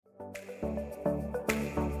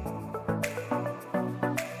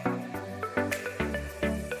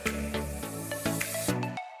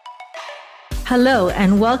Hello,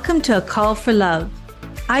 and welcome to A Call for Love.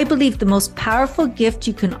 I believe the most powerful gift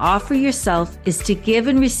you can offer yourself is to give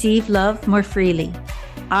and receive love more freely.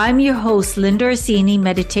 I'm your host, Linda Orsini,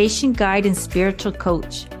 meditation guide and spiritual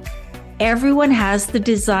coach. Everyone has the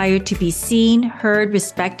desire to be seen, heard,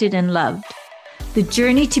 respected, and loved. The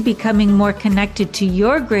journey to becoming more connected to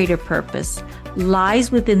your greater purpose lies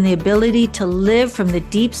within the ability to live from the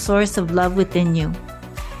deep source of love within you.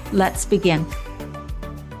 Let's begin.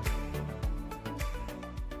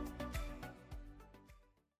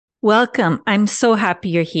 Welcome. I'm so happy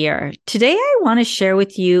you're here. Today, I want to share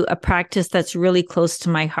with you a practice that's really close to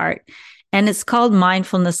my heart, and it's called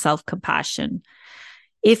mindfulness self-compassion.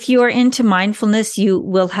 If you are into mindfulness, you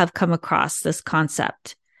will have come across this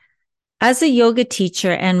concept. As a yoga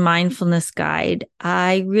teacher and mindfulness guide,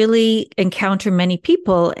 I really encounter many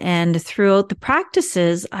people, and throughout the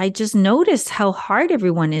practices, I just notice how hard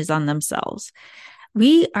everyone is on themselves.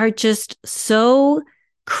 We are just so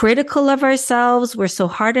critical of ourselves. We're so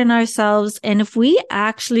hard on ourselves. And if we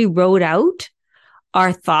actually wrote out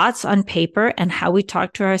our thoughts on paper and how we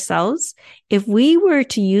talk to ourselves, if we were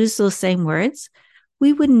to use those same words,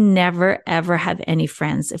 we would never, ever have any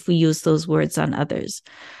friends if we use those words on others.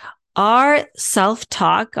 Our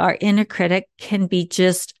self-talk, our inner critic can be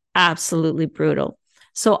just absolutely brutal.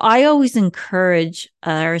 So I always encourage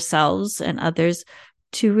ourselves and others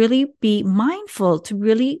to really be mindful, to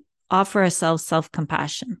really offer ourselves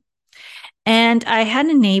self-compassion. And I had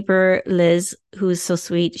a neighbor, Liz, who was so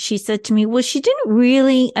sweet. She said to me, well, she didn't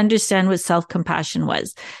really understand what self-compassion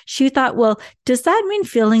was. She thought, well, does that mean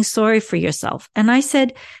feeling sorry for yourself? And I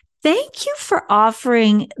said, thank you for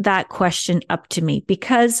offering that question up to me,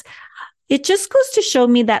 because it just goes to show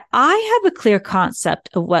me that I have a clear concept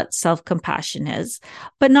of what self-compassion is,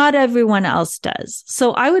 but not everyone else does.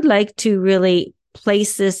 So I would like to really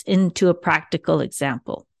place this into a practical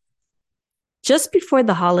example. Just before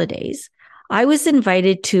the holidays, I was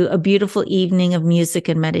invited to a beautiful evening of music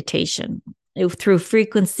and meditation through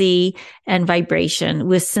frequency and vibration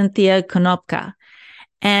with Cynthia Konopka.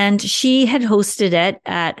 And she had hosted it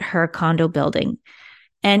at her condo building.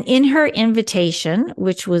 And in her invitation,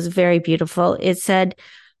 which was very beautiful, it said,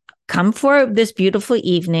 come for this beautiful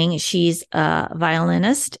evening. She's a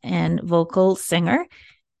violinist and vocal singer.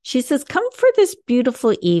 She says, come for this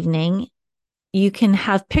beautiful evening. You can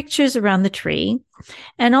have pictures around the tree.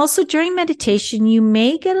 And also during meditation, you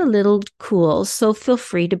may get a little cool, so feel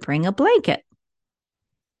free to bring a blanket.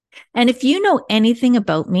 And if you know anything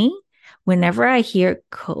about me, whenever I hear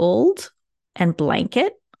cold and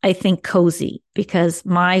blanket, I think cozy, because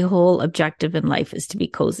my whole objective in life is to be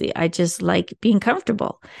cozy. I just like being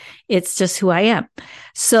comfortable. It's just who I am.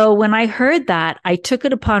 So when I heard that, I took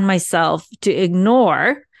it upon myself to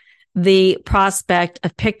ignore the prospect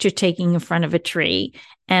of picture taking in front of a tree.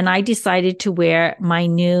 And I decided to wear my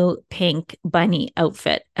new pink bunny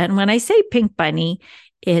outfit. And when I say pink bunny,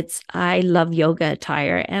 I love yoga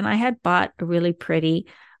attire. And I had bought a really pretty,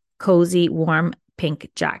 cozy, warm pink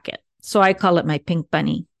jacket. So I call it my pink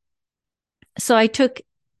bunny. So I took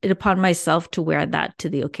it upon myself to wear that to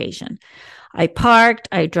the occasion. I parked,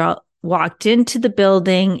 walked into the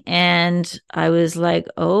building, and I was like,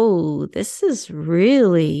 oh, this is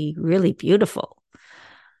really, really beautiful.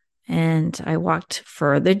 And I walked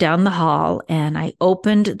further down the hall, and I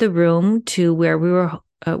opened the room to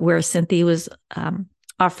where Cynthia was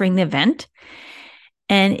offering the event.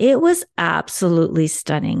 And it was absolutely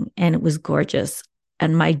stunning, and it was gorgeous.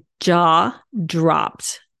 And my jaw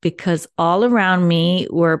dropped, because all around me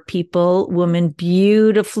were women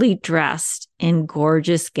beautifully dressed in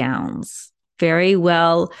gorgeous gowns, very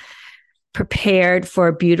well prepared for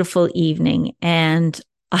a beautiful evening. And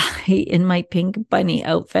I, in my pink bunny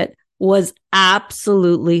outfit, was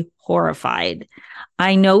absolutely horrified.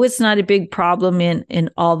 I know it's not a big problem in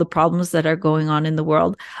all the problems that are going on in the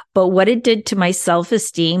world, but what it did to my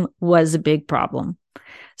self-esteem was a big problem.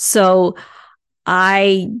 So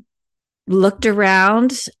I looked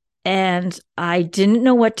around and I didn't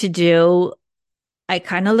know what to do. I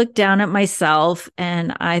kind of looked down at myself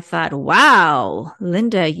and I thought, wow,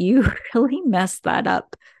 Linda, you really messed that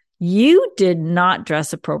up. You did not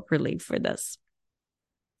dress appropriately for this.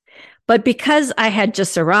 But because I had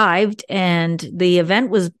just arrived and the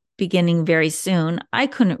event was beginning very soon, I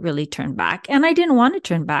couldn't really turn back, and I didn't want to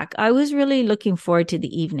turn back. I was really looking forward to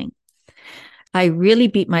the evening. I really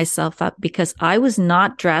beat myself up because I was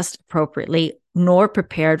not dressed appropriately nor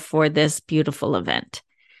prepared for this beautiful event.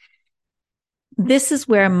 This is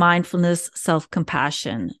where mindfulness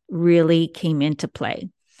self-compassion really came into play.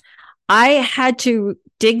 I had to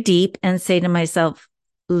dig deep and say to myself,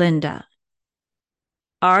 Linda,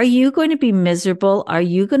 Are you going to be miserable? Are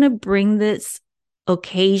you going to bring this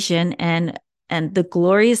occasion and the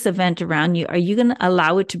glorious event around you? Are you going to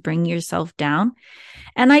allow it to bring yourself down?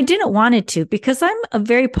 And I didn't want it to, because I'm a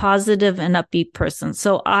very positive and upbeat person.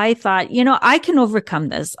 So I thought, I can overcome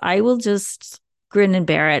this. I will just grin and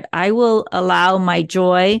bear it. I will allow my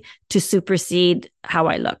joy to supersede how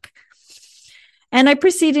I look. And I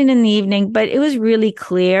proceeded in the evening, but it was really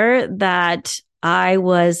clear that I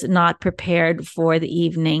was not prepared for the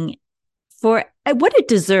evening, for what it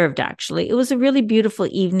deserved, actually. It was a really beautiful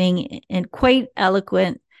evening and quite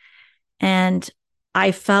eloquent. And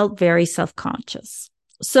I felt very self-conscious.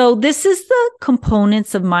 So this is the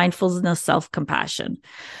components of mindfulness self-compassion,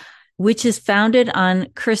 which is founded on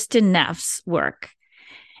Kirsten Neff's work.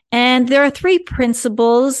 And there are 3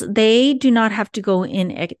 principles. They do not have to go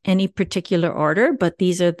in any particular order, but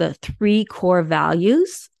these are the 3 core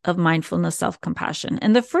values of mindfulness self-compassion.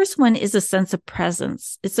 And the first one is a sense of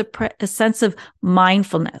presence. It's a sense of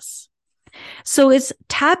mindfulness. So it's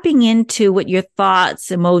tapping into what your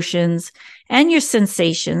thoughts, emotions, and your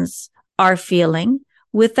sensations are feeling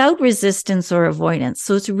without resistance or avoidance.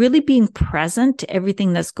 So it's really being present to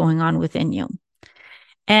everything that's going on within you.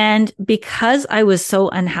 And because I was so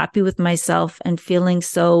unhappy with myself and feeling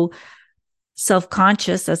so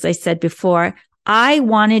self-conscious, as I said before, I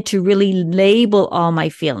wanted to really label all my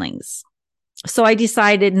feelings. So I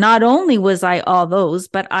decided not only was I all those,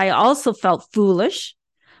 but I also felt foolish.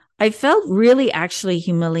 I felt really actually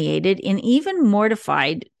humiliated and even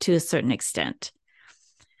mortified to a certain extent.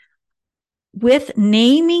 With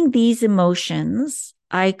naming these emotions,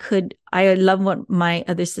 I love what my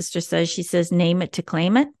other sister says. She says, name it to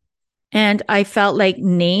claim it. And I felt like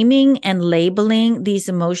naming and labeling these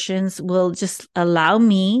emotions will just allow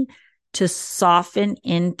me to soften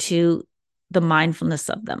into the mindfulness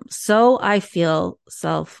of them. So I feel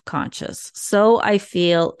self-conscious. So I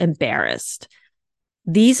feel embarrassed.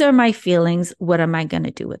 These are my feelings. What am I going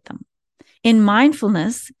to do with them? In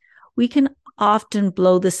mindfulness, we can often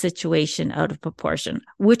blow the situation out of proportion,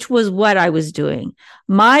 which was what I was doing.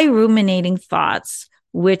 My ruminating thoughts,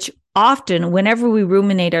 which often, whenever we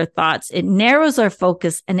ruminate our thoughts, it narrows our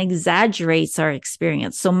focus and exaggerates our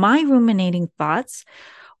experience. So my ruminating thoughts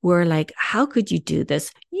were like, how could you do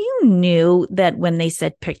this? You knew that when they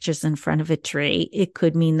said pictures in front of a tree, it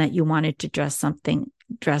could mean that you wanted to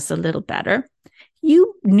dress a little better.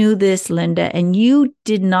 You knew this, Linda, and you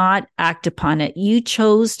did not act upon it. You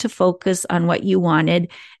chose to focus on what you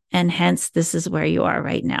wanted, and hence this is where you are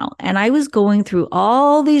right now. And I was going through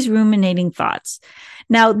all these ruminating thoughts.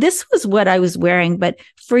 Now, this was what I was wearing, but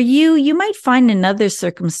for you, you might find another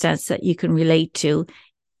circumstance that you can relate to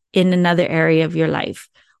in another area of your life,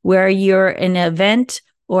 where you're in an event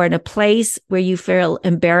or in a place where you feel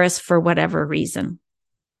embarrassed for whatever reason.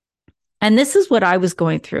 And this is what I was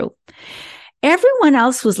going through. Everyone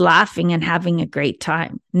else was laughing and having a great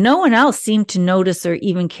time. No one else seemed to notice or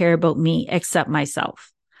even care about me except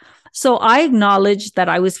myself. So I acknowledged that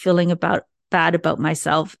I was feeling bad about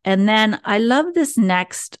myself. And then I love this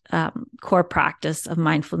next core practice of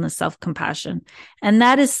mindfulness self-compassion, and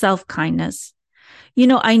that is self-kindness.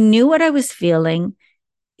 I knew what I was feeling.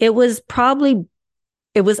 It was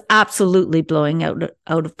absolutely blowing out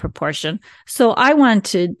of proportion. So I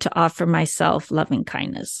wanted to offer myself loving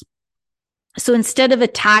kindness. So instead of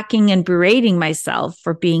attacking and berating myself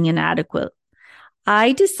for being inadequate,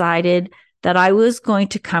 I decided that I was going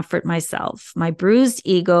to comfort myself, my bruised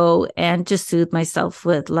ego, and just soothe myself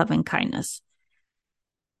with loving kindness.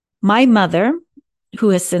 My mother, who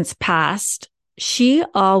has since passed, she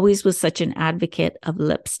always was such an advocate of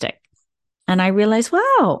lipstick. And I realized,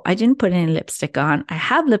 wow, I didn't put any lipstick on. I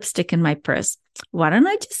have lipstick in my purse. Why don't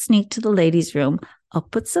I just sneak to the ladies' room? I'll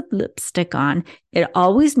put some lipstick on. It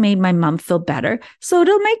always made my mom feel better, so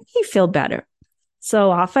it'll make me feel better.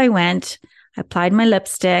 So off I went. I applied my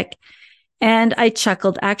lipstick and I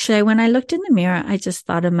chuckled. Actually, when I looked in the mirror, I just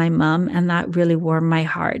thought of my mom, and that really warmed my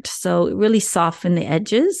heart. So it really softened the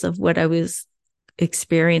edges of what I was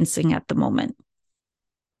experiencing at the moment.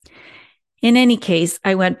 In any case,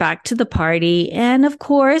 I went back to the party. And of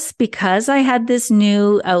course, because I had this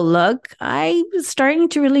new outlook, I was starting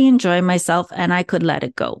to really enjoy myself and I could let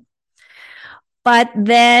it go. But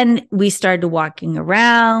then we started walking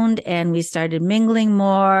around and we started mingling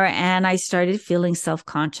more, and I started feeling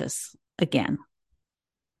self-conscious again.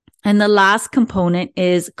 And the last component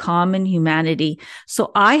is common humanity.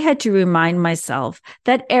 So I had to remind myself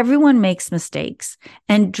that everyone makes mistakes,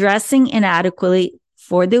 and dressing inadequately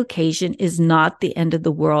for the occasion is not the end of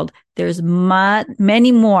the world. There's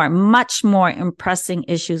much more pressing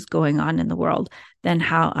issues going on in the world than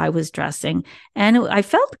how I was dressing. And I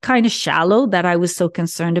felt kind of shallow that I was so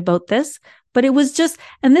concerned about this, but it was just,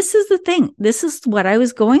 and this is the thing. This is what I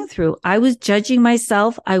was going through. I was judging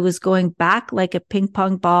myself. I was going back like a ping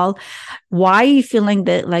pong ball. Why are you feeling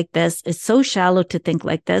like this? It's so shallow to think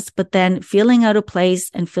like this, but then feeling out of place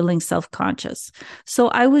and feeling self-conscious. So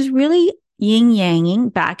I was really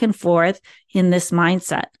yin-yanging back and forth in this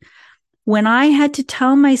mindset. When I had to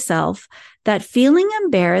tell myself that feeling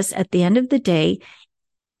embarrassed at the end of the day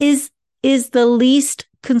is the least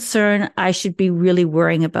concern I should be really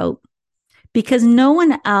worrying about, because no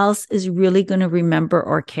one else is really going to remember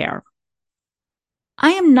or care.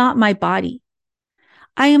 I am not my body.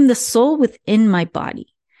 I am the soul within my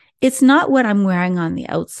body. It's not what I'm wearing on the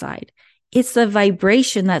outside. It's the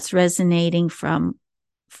vibration that's resonating from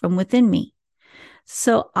within me.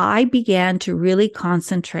 So I began to really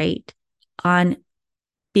concentrate on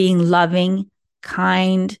being loving,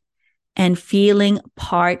 kind, and feeling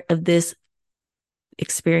part of this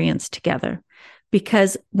experience together.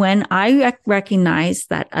 Because when I recognize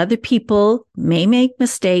that other people may make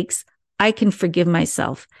mistakes, I can forgive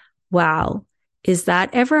myself. Wow. Is that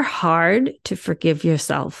ever hard to forgive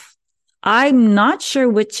yourself? I'm not sure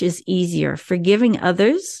which is easier, forgiving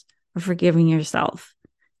others or forgiving yourself.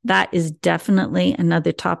 That is definitely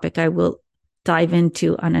another topic I will dive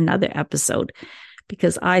into on another episode,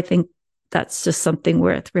 because I think that's just something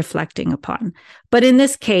worth reflecting upon. But in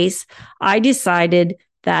this case, I decided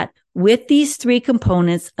that with these three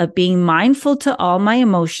components of being mindful to all my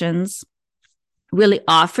emotions, really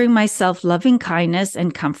offering myself loving kindness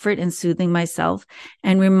and comfort and soothing myself,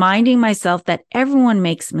 and reminding myself that everyone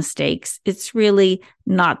makes mistakes, it's really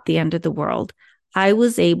not the end of the world, I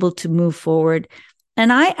was able to move forward.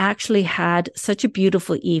 And I actually had such a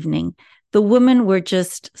beautiful evening. The women were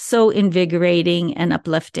just so invigorating and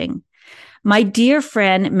uplifting. My dear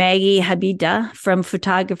friend, Maggie Habida from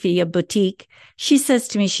Photography Boutique, she says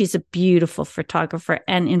to me she's a beautiful photographer.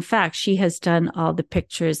 And in fact, she has done all the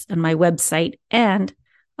pictures on my website and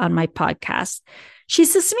on my podcast. She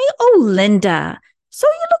says to me, "Oh, Linda, so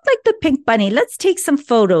you look like the pink bunny. Let's take some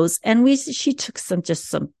photos." And she took some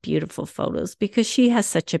beautiful photos because she has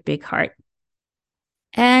such a big heart.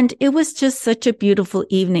 And it was just such a beautiful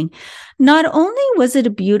evening. Not only was it a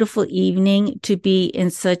beautiful evening to be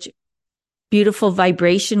in such beautiful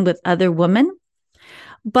vibration with other women,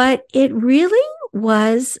 but it really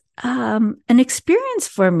was an experience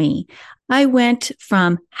for me. I went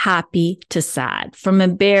from happy to sad, from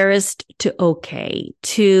embarrassed to okay,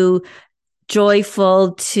 to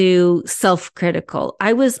joyful to self-critical.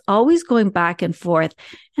 I was always going back and forth.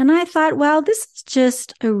 And I thought, wow, this is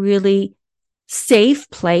just a really safe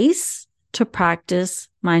place to practice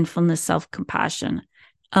mindfulness, self-compassion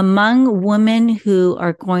among women who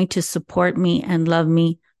are going to support me and love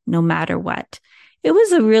me no matter what. It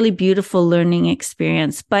was a really beautiful learning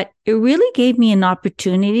experience, but it really gave me an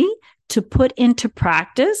opportunity to put into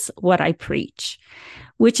practice what I preach,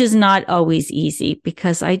 which is not always easy,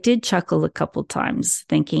 because I did chuckle a couple times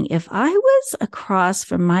thinking, if I was across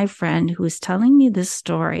from my friend who was telling me this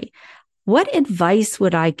story, what advice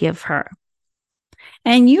would I give her?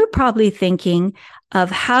 And you're probably thinking of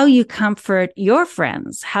how you comfort your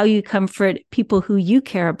friends, how you comfort people who you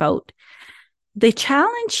care about. The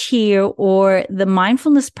challenge here, or the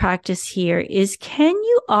mindfulness practice here, is can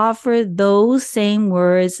you offer those same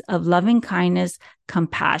words of loving kindness,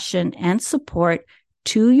 compassion, and support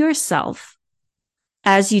to yourself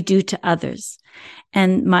as you do to others?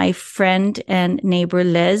 And my friend and neighbor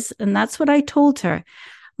Liz, and that's what I told her.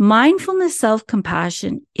 Mindfulness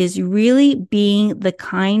self-compassion is really being the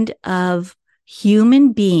kind of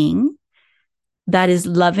human being that is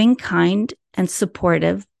loving, kind, and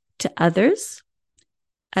supportive to others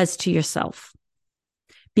as to yourself.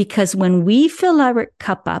 Because when we fill our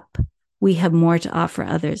cup up, we have more to offer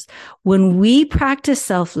others. When we practice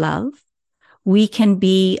self-love, we can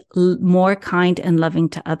be more kind and loving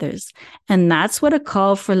to others. And that's what a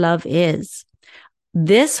call for love is.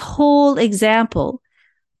 This whole example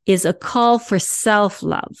is a call for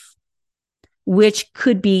self-love, which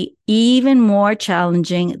could be even more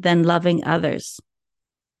challenging than loving others.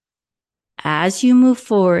 As you move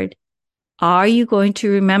forward, are you going to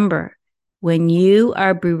remember when you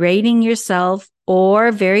are berating yourself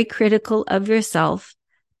or very critical of yourself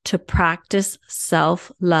to practice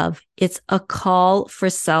self-love? It's a call for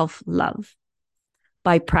self-love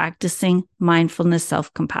by practicing mindfulness,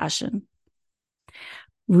 self-compassion.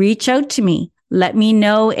 Reach out to me. Let me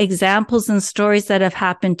know examples and stories that have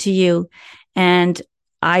happened to you. And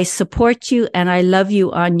I support you and I love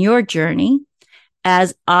you on your journey.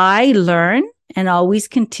 as I learn and always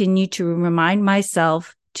continue to remind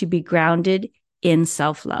myself to be grounded in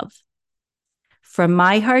self-love. From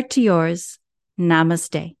my heart to yours,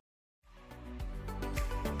 namaste.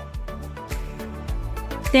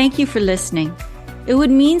 Thank you for listening. It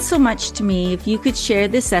would mean so much to me if you could share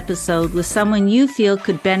this episode with someone you feel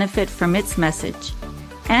could benefit from its message,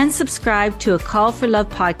 and subscribe to a Call for Love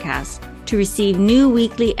podcast to receive new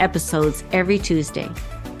weekly episodes every Tuesday.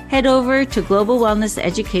 Head over to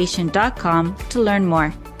globalwellnesseducation.com to learn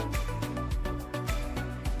more.